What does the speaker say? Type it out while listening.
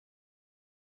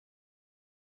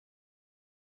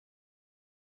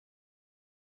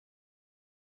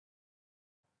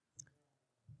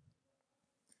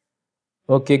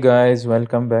Okay guys,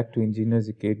 welcome back to Engineers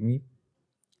Academy.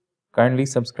 Kindly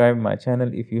subscribe my channel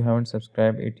if you haven't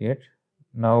subscribed it yet.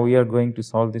 Now we are going to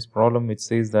solve this problem which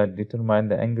says that determine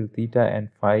the angle theta and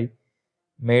phi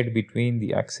made between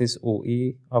the axis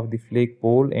OA of the flake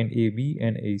pole and AB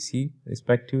and AC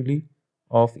respectively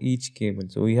of each cable.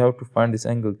 So we have to find this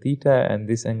angle theta and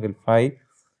this angle phi.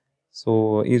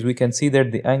 So as we can see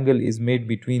that the angle is made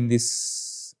between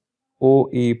this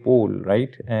OA pole,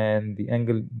 right, and the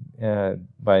angle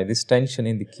by this tension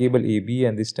in the cable AB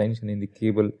and this tension in the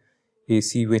cable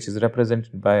AC, which is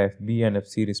represented by FB and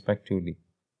FC respectively.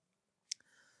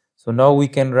 So now we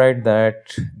can write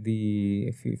that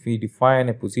if we define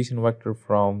a position vector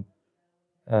from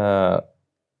A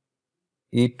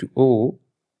to O,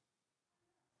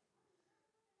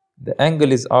 the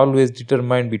angle is always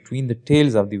determined between the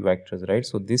tails of the vectors, right?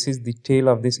 So this is the tail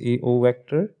of this AO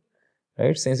vector,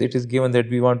 right? Since it is given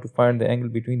that we want to find the angle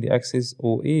between the axis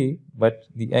OA, but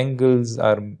the angles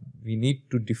are, we need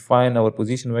to define our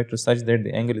position vector such that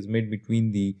the angle is made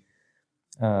between the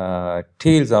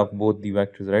tails of both the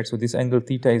vectors, right? So this angle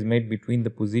theta is made between the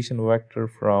position vector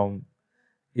from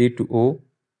A to O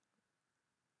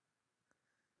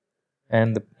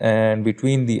and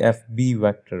between the FB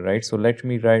vector, right? So let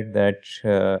me write that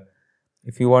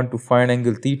if you want to find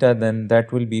angle theta, then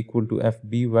that will be equal to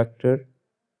FB vector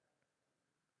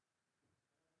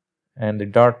and the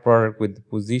dot product with the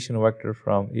position vector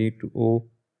from A to O,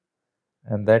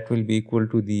 and that will be equal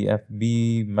to the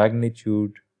FB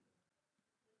magnitude,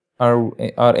 or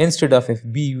instead of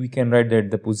FB we can write that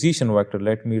the position vector.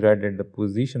 Let me write that the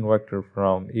position vector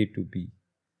from A to B.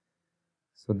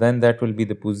 So then that will be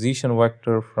the position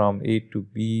vector from A to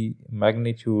B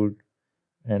magnitude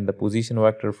and the position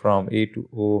vector from A to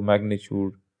O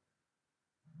magnitude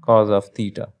cos of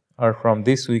theta, or from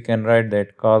this we can write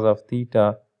that cos of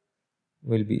theta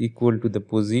will be equal to the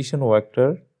position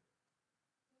vector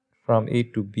from A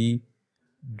to B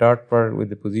dot product with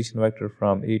the position vector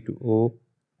from A to O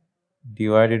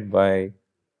divided by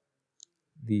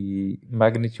the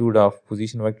magnitude of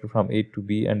position vector from A to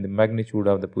B and the magnitude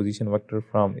of the position vector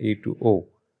from A to O.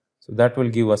 So that will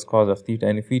give us cos of theta,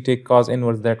 and if we take cos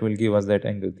inverse, that will give us that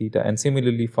angle theta. And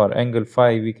similarly for angle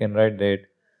phi, we can write that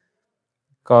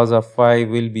cos of phi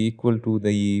will be equal to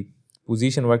the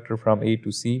position vector from A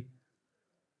to C,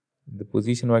 the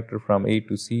position vector from A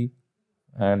to C,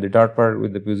 and the dot product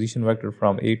with the position vector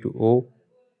from A to O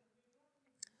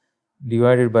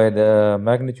divided by the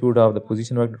magnitude of the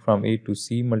position vector from A to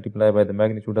C multiplied by the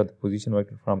magnitude of the position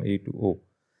vector from A to O.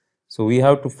 So we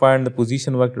have to find the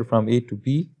position vector from A to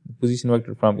B, the position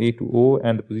vector from A to O,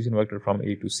 and the position vector from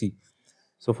A to C.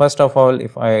 So first of all,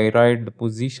 if I write the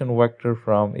position vector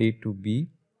from A to B,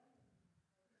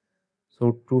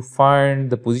 so to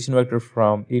find the position vector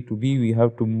from A to B, we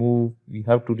have to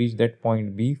reach that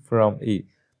point B from A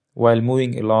while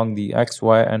moving along the x,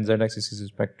 y, and z axes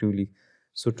respectively.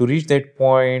 So to reach that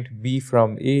point B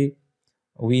from A,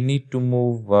 we need to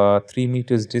move 3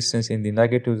 meters distance in the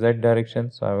negative z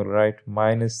direction. So I will write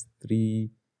minus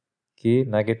 3k,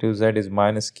 negative z is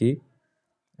minus k,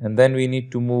 and then we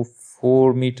need to move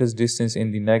 4 meters distance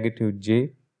in the negative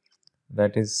j,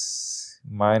 that is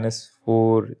minus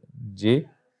 4j,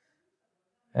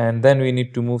 and then we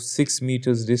need to move 6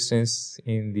 meters distance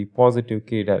in the positive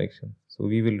k direction. So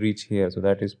we will reach here, so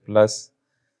that is plus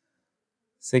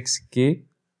 6k,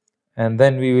 and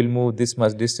then we will move this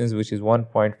much distance, which is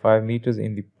 1.5 meters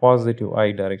in the positive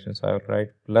I direction. So I will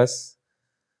write plus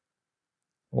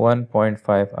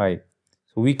 1.5 I.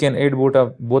 So we can add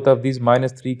both of these,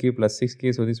 minus 3k plus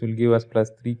 6k, so this will give us plus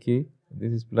 3k,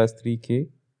 this is plus 3k.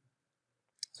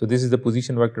 So this is the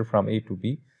position vector from A to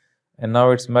B, and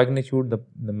now its magnitude,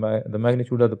 the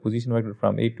magnitude of the position vector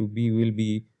from A to B will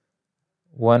be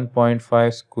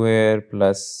 1.5 square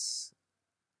plus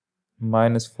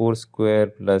minus 4 square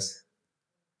plus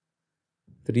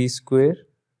 3 square.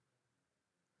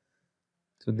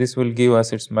 So this will give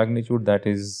us its magnitude, that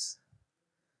is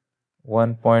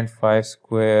 1.5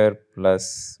 square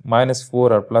plus minus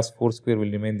 4 or plus 4 square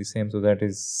will remain the same, so that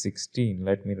is 16.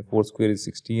 Let me, 4 square is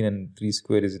 16 and 3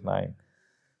 square is 9.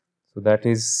 So that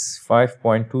is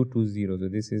 5.220. So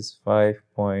this is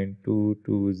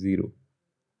 5.220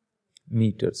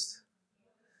 meters.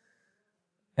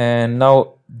 And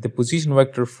now the position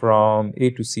vector from A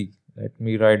to C. Let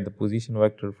me write the position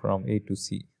vector from A to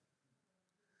C.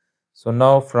 So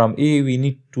now from A we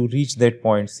need to reach that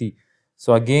point C.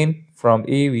 So again from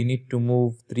A we need to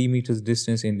move 3 meters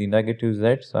distance in the negative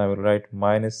z. So I will write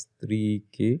minus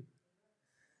 3k.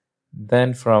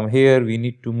 Then from here we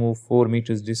need to move 4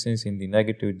 meters distance in the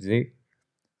negative j.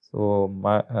 So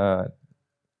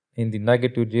in the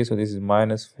negative j, so this is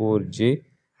minus 4j,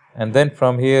 and then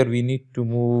from here we need to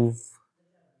move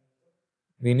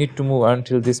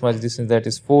until this much distance, that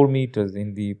is 4 meters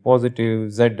in the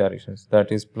positive z directions,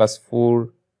 that is plus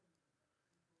 4k,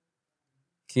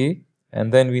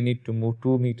 and then we need to move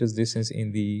 2 meters distance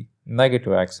in the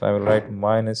negative x, so I will write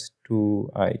minus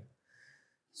 2I.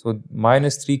 So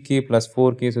minus 3k plus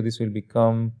 4k, so this will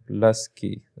become plus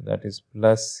k, so that is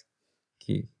plus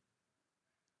k.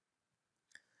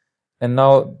 And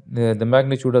now the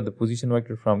magnitude of the position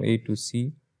vector from A to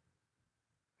C,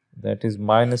 that is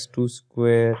minus 2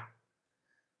 square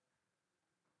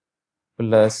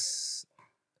plus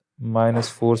minus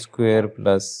 4 square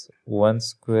plus 1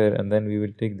 square, and then we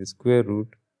will take the square root.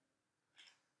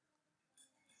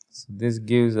 So this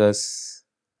gives us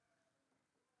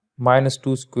minus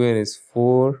 2 square is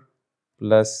 4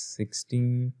 plus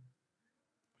 16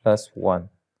 plus 1.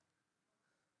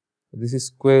 This is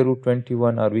square root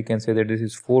 21, or we can say that this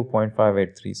is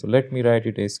 4.583. So let me write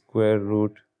it as square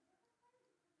root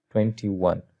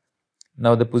 21.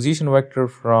 Now the position vector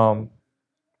from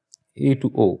A to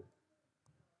O.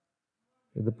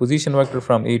 The position vector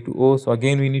from A to O. So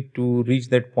again we need to reach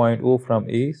that point O from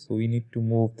A. So we need to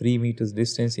move 3 meters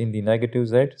distance in the negative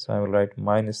z. So I will write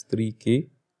minus 3k.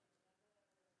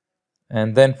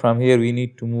 And then from here we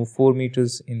need to move 4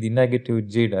 meters in the negative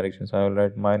j direction. So I will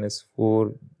write minus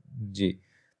 4j.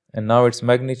 And now its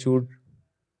magnitude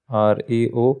are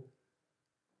AO,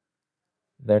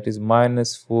 that is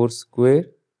minus 4 square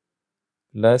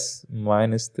plus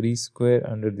minus 3 square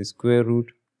under the square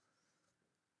root.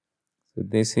 So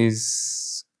this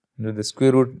is under the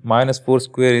square root, minus 4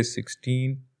 square is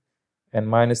 16 and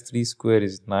minus 3 square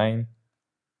is 9,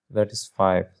 that is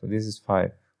 5. So this is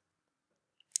 5.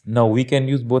 Now we can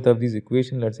use both of these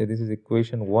equations. Let's say this is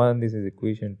equation 1, this is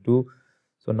equation 2.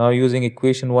 So now using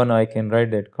equation 1 I can write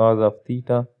that cos of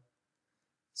theta.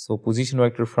 So position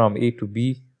vector from A to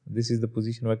B, this is the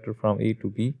position vector from A to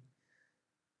B.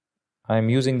 I am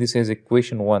using this as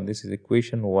equation 1, this is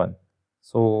equation 1.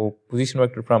 So position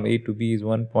vector from A to B is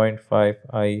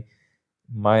 1.5I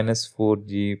minus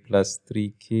 4j plus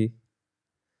 3k,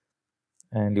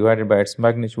 and divided by its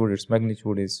magnitude is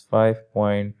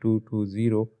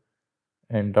 5.220,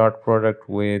 and dot product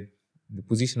with the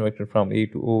position vector from A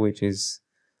to O, which is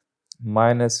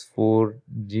minus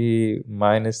 4j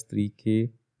minus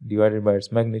 3k divided by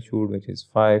its magnitude, which is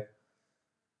 5.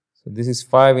 So this is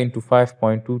 5 into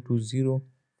 5.220,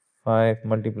 5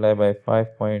 multiplied by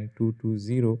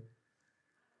 5.220.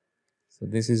 So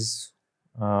this is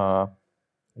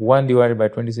 1 divided by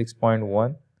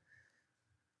 26.1.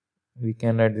 We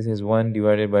can write this as 1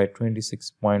 divided by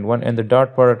 26.1, and the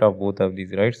dot product of both of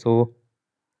these, right? So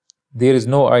there is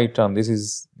no I term. This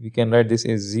is, we can write this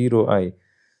as 0I.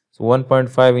 So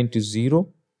 1.5 into 0,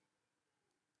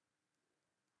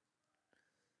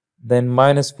 then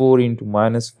minus 4 into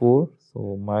minus 4,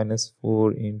 so minus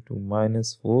 4 into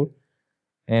minus 4,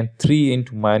 and 3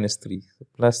 into minus 3, so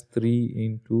plus 3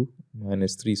 into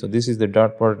minus 3. So this is the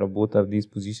dot product of both of these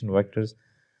position vectors.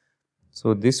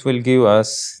 So this will give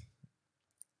us,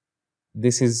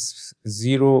 this is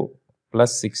 0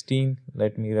 plus 16,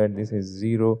 let me write this as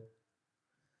 0,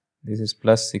 this is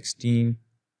plus 16,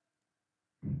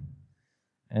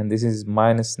 and this is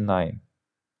minus 9.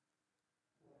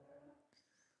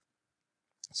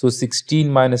 So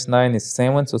 16 minus 9 is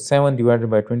 7, so 7 divided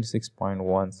by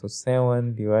 26.1, so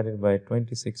 7 divided by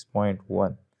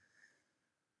 26.1,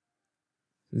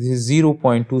 this is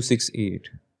 0.268.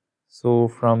 So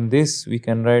from this we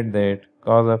can write that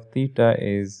cos of theta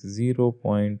is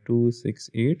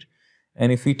 0.268,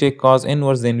 and if we take cos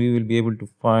inverse, then we will be able to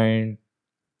find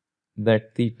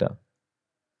that theta.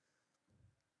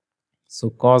 So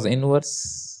cos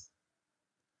inverse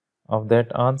of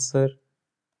that answer,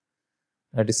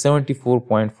 that is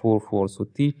 74.44. So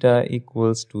theta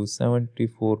equals to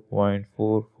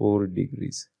 74.44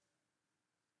 degrees.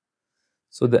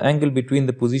 So the angle between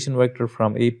the position vector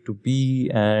from A to B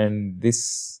and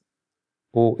this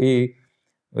OA,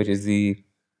 which is the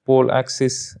pole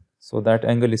axis, so that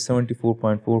angle is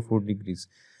 74.44 degrees.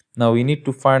 Now we need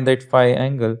to find that phi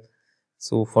angle.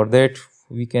 So for that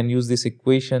we can use this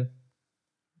equation,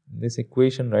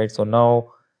 right? So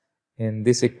now in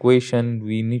this equation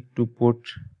we need to put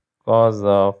cos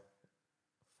of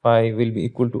phi will be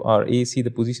equal to our AC,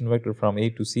 the position vector from A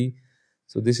to C.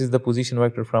 So this is the position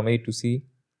vector from A to C.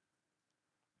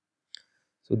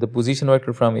 So the position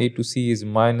vector from A to C is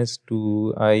minus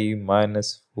 2I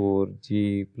minus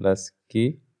 4j plus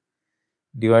k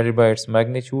divided by its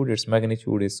magnitude. Its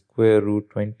magnitude is square root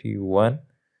 21.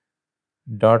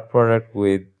 Dot product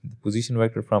with the position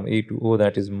vector from A to O,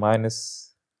 that is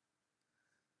minus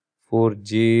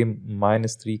 4j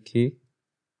minus 3k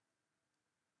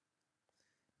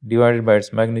divided by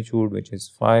its magnitude, which is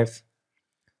 5.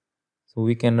 So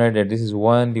we can write that this is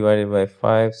 1 divided by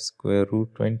 5 square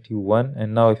root 21.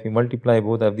 And now if we multiply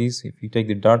both of these, if you take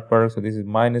the dot product, so this is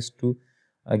minus 2.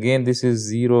 Again, this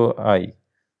is 0I.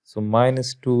 So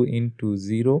minus 2 into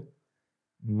 0,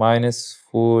 minus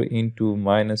 4 into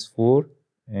minus 4,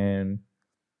 and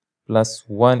plus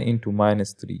 1 into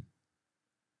minus 3.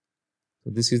 So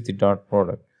this is the dot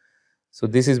product. So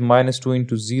this is minus 2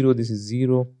 into 0, this is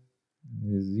 0,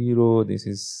 this is 0, this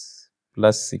is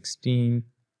plus 16,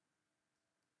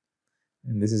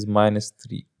 and this is minus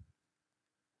 3.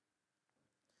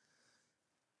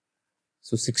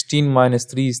 So 16 minus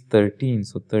 3 is 13.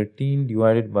 So 13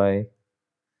 divided by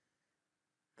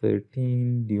 5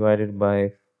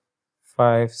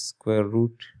 square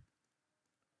root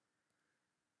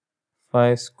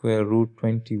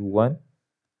 21.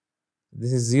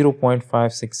 This is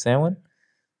 0.567.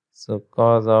 So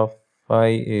cos of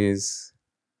phi is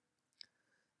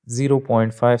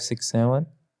 0.567.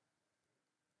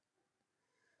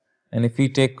 And if we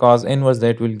take cos inverse,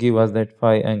 that will give us that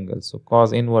phi angle. So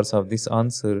cos inverse of this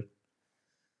answer,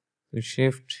 we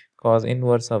shift cos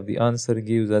inverse of the answer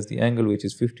gives us the angle, which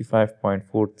is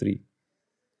 55.43.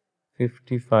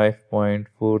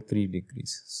 55.43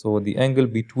 degrees. So the angle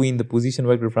between the position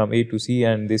vector from A to C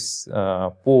and this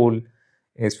pole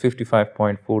is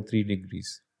 55.43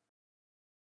 degrees.